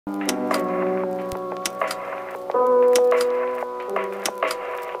What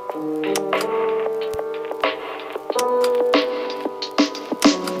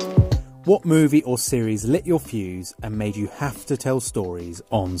movie or series lit your fuse and made you have to tell stories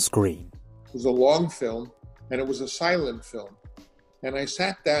on screen? It was a long film, and it was a silent film. And I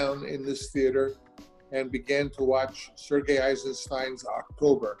sat down in this theater and began to watch Sergei Eisenstein's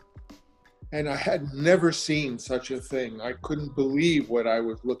October. And I had never seen such a thing. I couldn't believe what I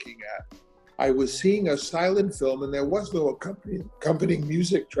was looking at. I was seeing a silent film, and there was no accompanying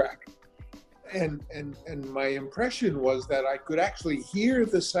music track. And my impression was that I could actually hear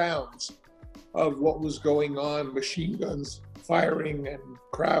the sounds of what was going on, machine guns firing and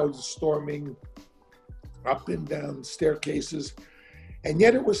crowds storming up and down staircases. And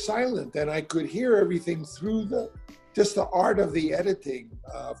yet it was silent, and I could hear everything through just the art of the editing.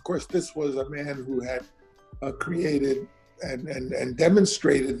 Of course, this was a man who had created and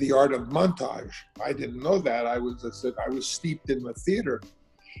demonstrated the art of montage. I didn't know that. I was steeped in the theater.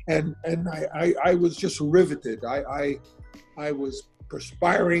 And I was just riveted. I was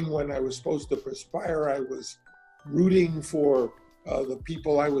perspiring when I was supposed to perspire. I was rooting for the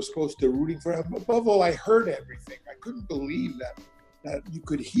people I was supposed to rooting for. Above all, I heard everything. I couldn't believe that you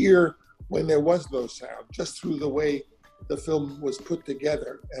could hear when there was no sound, just through the way the film was put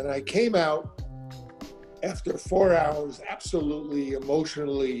together. And I came out after 4 hours, absolutely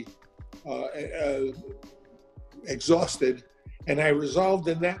emotionally exhausted. And I resolved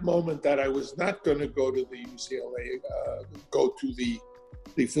in that moment that I was not going to go to the UCLA, go to the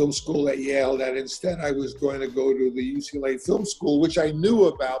film school at Yale, that instead I was going to go to the UCLA Film School, which I knew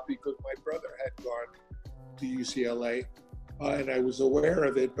about because my brother had gone to UCLA, and I was aware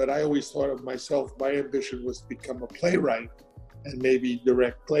of it, but I always thought of myself, my ambition was to become a playwright and maybe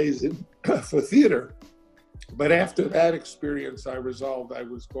direct plays for theater. But after that experience, I resolved I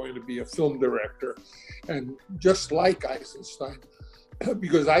was going to be a film director. And just like Eisenstein,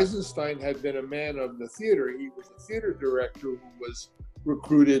 because Eisenstein had been a man of the theater, he was a theater director who was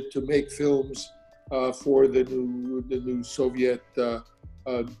recruited to make films for the new Soviet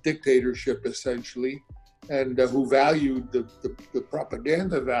dictatorship, essentially, and who valued the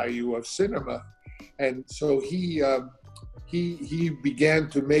propaganda value of cinema. And so he began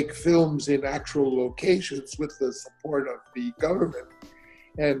to make films in actual locations with the support of the government.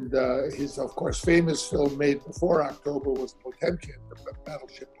 And his, of course, famous film made before October was Potemkin, the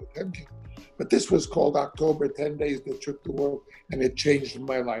battleship Potemkin. But this was called October, 10 Days That Shook the World, and it changed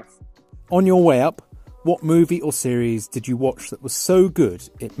my life. On your way up, what movie or series did you watch that was so good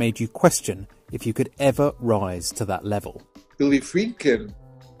it made you question if you could ever rise to that level? Billy Friedkin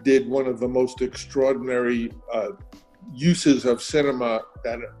did one of the most extraordinary uses of cinema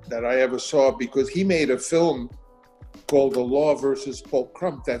that I ever saw, because he made a film called The Law versus Paul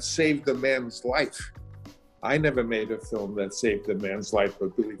Crump that saved a man's life. I never made a film that saved a man's life,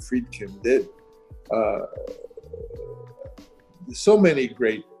 but Billy Friedkin did. So many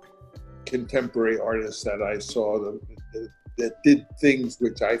great contemporary artists that I saw that did things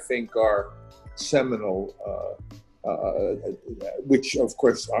which I think are seminal, which, of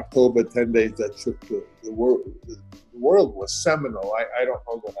course, October, 10 Days That Shook the World was seminal. I don't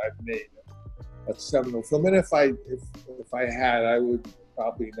know that I've made a seminal film. And if I had, I would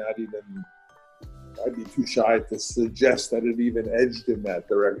probably not even, I'd be too shy to suggest that it even edged in that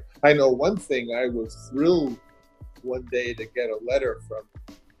direction. I know one thing, I was thrilled one day to get a letter from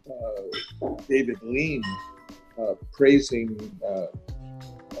David Lean praising a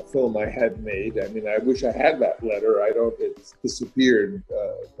film I had made. I mean, I wish I had that letter. It's disappeared,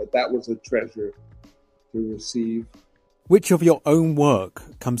 but that was a treasure to receive. Which of your own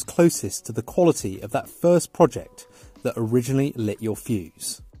work comes closest to the quality of that first project that originally lit your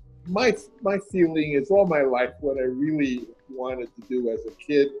fuse? My feeling is all my life what I really wanted to do as a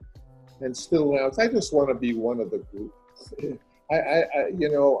kid, and still now, is I just want to be one of the group.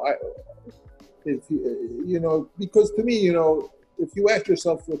 Because to me, if you ask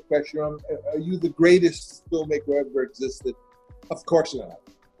yourself the question, are you the greatest filmmaker ever existed? Of course not.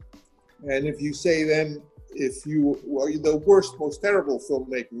 And if you say then, if you are the worst, most terrible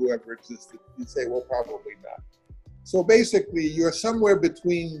filmmaker who ever existed, you say, well, probably not. So basically, you're somewhere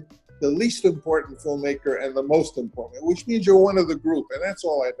between the least important filmmaker and the most important, which means you're one of the group, and that's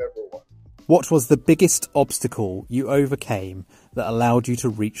all I've ever wanted. What was the biggest obstacle you overcame that allowed you to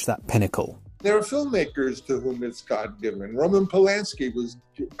reach that pinnacle? There are filmmakers to whom it's God-given. Roman Polanski was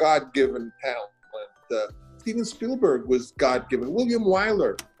God-given talent. Steven Spielberg was God-given. William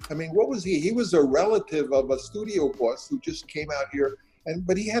Wyler, I mean, what was he? He was a relative of a studio boss who just came out here,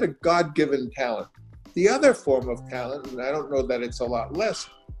 but he had a God-given talent. The other form of talent, and I don't know that it's a lot less,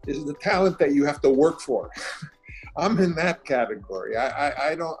 is the talent that you have to work for. I'm in that category.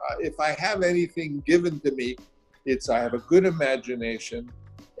 I don't, if I have anything given to me, it's I have a good imagination,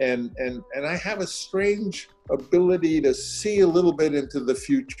 and I have a strange ability to see a little bit into the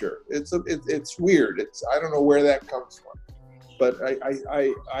future. It's weird. I don't know where that comes from, but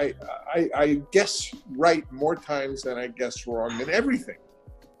I guess right more times than I guess wrong in everything.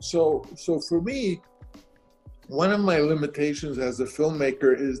 So for me, one of my limitations as a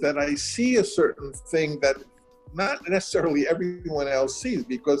filmmaker is that I see a certain thing that not necessarily everyone else sees,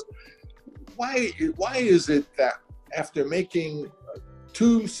 because why is it that after making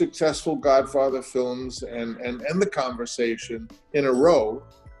two successful Godfather films and The Conversation in a row,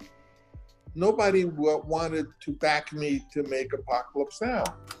 nobody wanted to back me to make Apocalypse Now?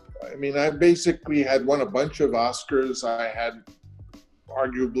 I mean, I basically had won a bunch of Oscars. I had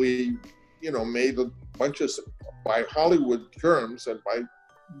arguably, made a bunch of, by Hollywood terms and by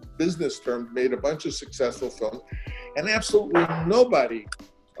business terms, made a bunch of successful films, and absolutely nobody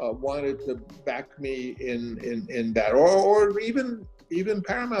wanted to back me in that, or even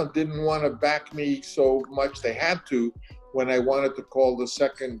Paramount didn't want to back me so much they had to when I wanted to call the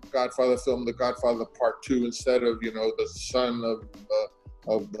second Godfather film The Godfather Part 2 instead of the son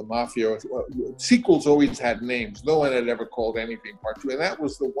of the mafia. Sequels always had names. No one had ever called anything Part 2, and that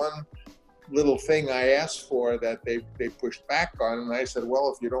was the one little thing I asked for that they pushed back on, and I said,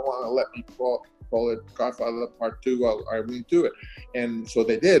 well, if you don't want to let me call it Godfather Part 2, I won't do it. And so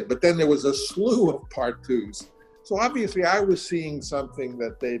they did, but then there was a slew of Part 2s. So obviously I was seeing something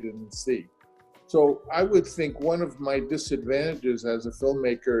that they didn't see. So I would think one of my disadvantages as a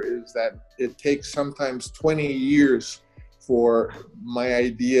filmmaker is that it takes sometimes 20 years for my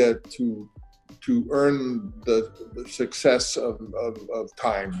idea to earn the success of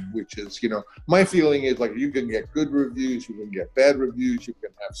time, which is, my feeling is like you can get good reviews, you can get bad reviews, you can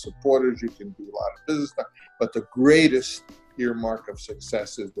have supporters, you can do a lot of business stuff, but the greatest earmark of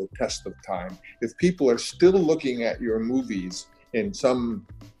success is the test of time. If people are still looking at your movies in some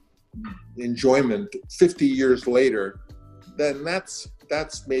enjoyment 50 years later, then that's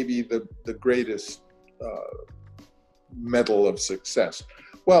maybe the greatest medal of success.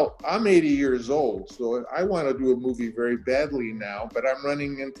 Well, I'm 80 years old, so I want to do a movie very badly now, but I'm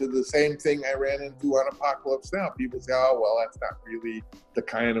running into the same thing I ran into on Apocalypse Now. People say, oh, well, that's not really the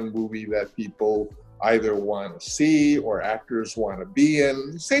kind of movie that people either want to see or actors want to be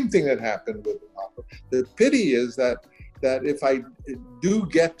in. Same thing that happened with Apocalypse. The pity is that if I do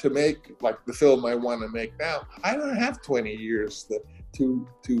get to make like the film I want to make now, I don't have 20 years to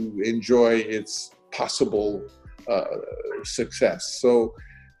enjoy its possible success. So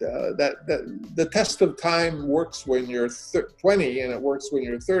that the test of time works when you're 20 and it works when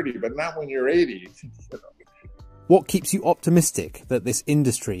you're 30, but not when you're 80. What keeps you optimistic that this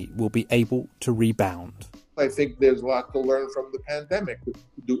industry will be able to rebound? I think there's a lot to learn from the pandemic.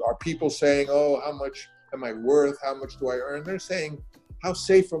 Are people saying, oh, how much am I worth? How much do I earn? They're saying, how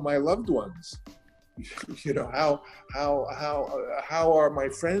safe are my loved ones? How are my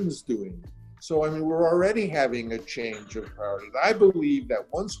friends doing? So, I mean, we're already having a change of priorities. I believe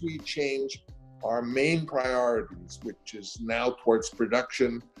that once we change our main priorities, which is now towards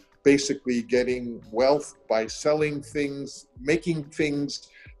production, basically getting wealth by selling things, making things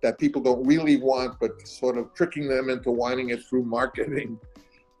that people don't really want, but sort of tricking them into wanting it through marketing,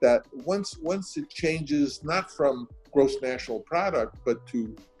 that once it changes not from gross national product, but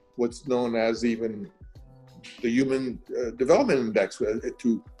to what's known as even the Human Development Index,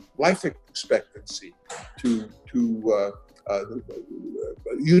 to life expectancy, to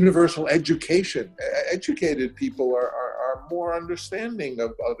universal education. Educated people are more understanding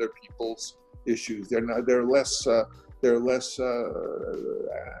of other people's issues. They're less there's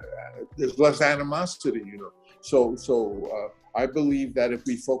less animosity, So I believe that if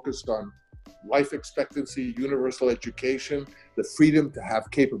we focused on life expectancy, universal education, the freedom to have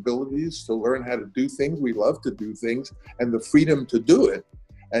capabilities, to learn how to do things, we love to do things, and the freedom to do it,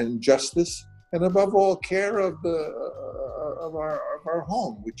 and justice, and above all, care of our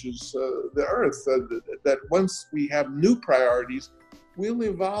home, which is the earth. That once we have new priorities, we'll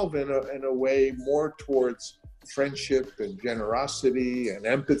evolve in a way more towards friendship and generosity and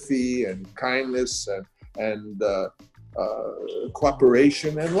empathy and kindness and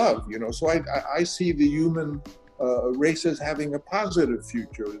cooperation and love. So I see the human race as having a positive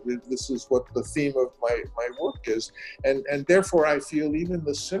future. This is what the theme of my work is. And therefore I feel even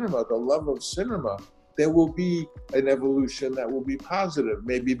the cinema, the love of cinema, there will be an evolution that will be positive.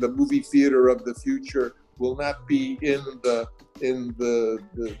 Maybe the movie theater of the future will not be in the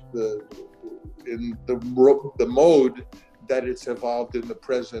mode that it's evolved in the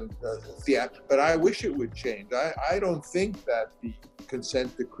present theater. But I wish it would change. I don't think that the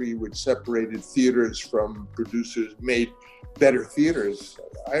consent decree, which separated theaters from producers, made better theaters.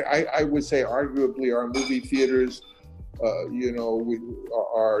 I would say arguably our movie theaters,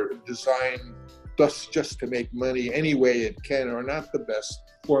 are designed just to make money any way it can, are not the best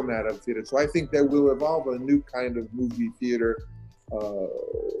format of theater. So I think that will evolve a new kind of movie theater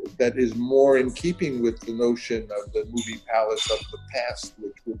that is more in keeping with the notion of the movie palace of the past,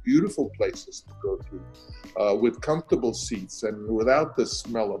 which were beautiful places to go to, with comfortable seats and without the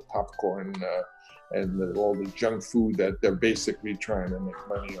smell of popcorn and all the junk food that they're basically trying to make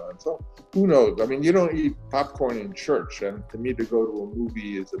money on. So who knows? I mean, you don't eat popcorn in church, and to me, to go to a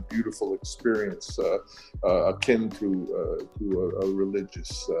movie is a beautiful experience, akin to a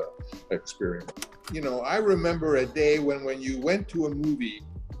religious experience. I remember a day when you went to a movie,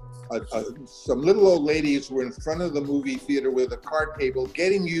 some little old ladies were in front of the movie theater with a card table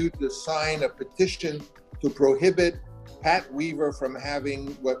getting you to sign a petition to prohibit Pat Weaver from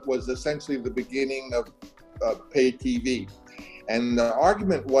having what was essentially the beginning of pay TV. And the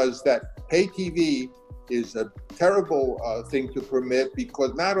argument was that pay TV is a terrible thing to permit,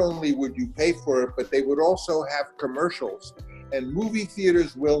 because not only would you pay for it, but they would also have commercials. And movie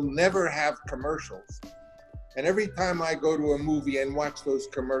theaters will never have commercials. And every time I go to a movie and watch those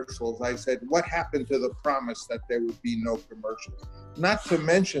commercials, I said, what happened to the promise that there would be no commercials? Not to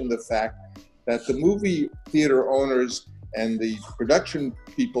mention the fact that the movie theater owners and the production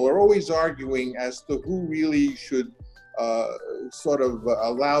people are always arguing as to who really should sort of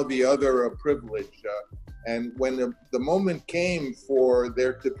allow the other a privilege. And when the moment came for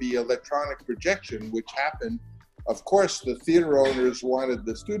there to be electronic projection, which happened, of course, the theater owners wanted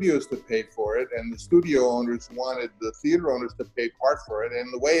the studios to pay for it, and the studio owners wanted the theater owners to pay part for it.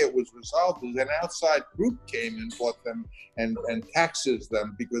 And the way it was resolved is an outside group came and bought them and taxes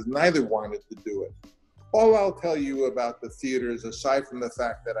them, because neither wanted to do it. All I'll tell you about the theaters, aside from the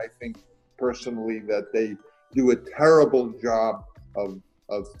fact that I think personally that they do a terrible job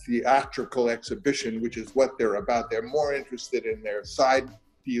of theatrical exhibition, which is what they're about. They're more interested in their side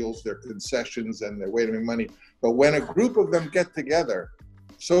deals, their concessions, and their way to make money. But when a group of them get together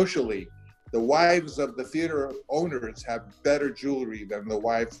socially, the wives of the theater owners have better jewelry than the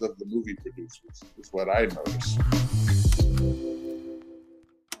wives of the movie producers, is what I notice.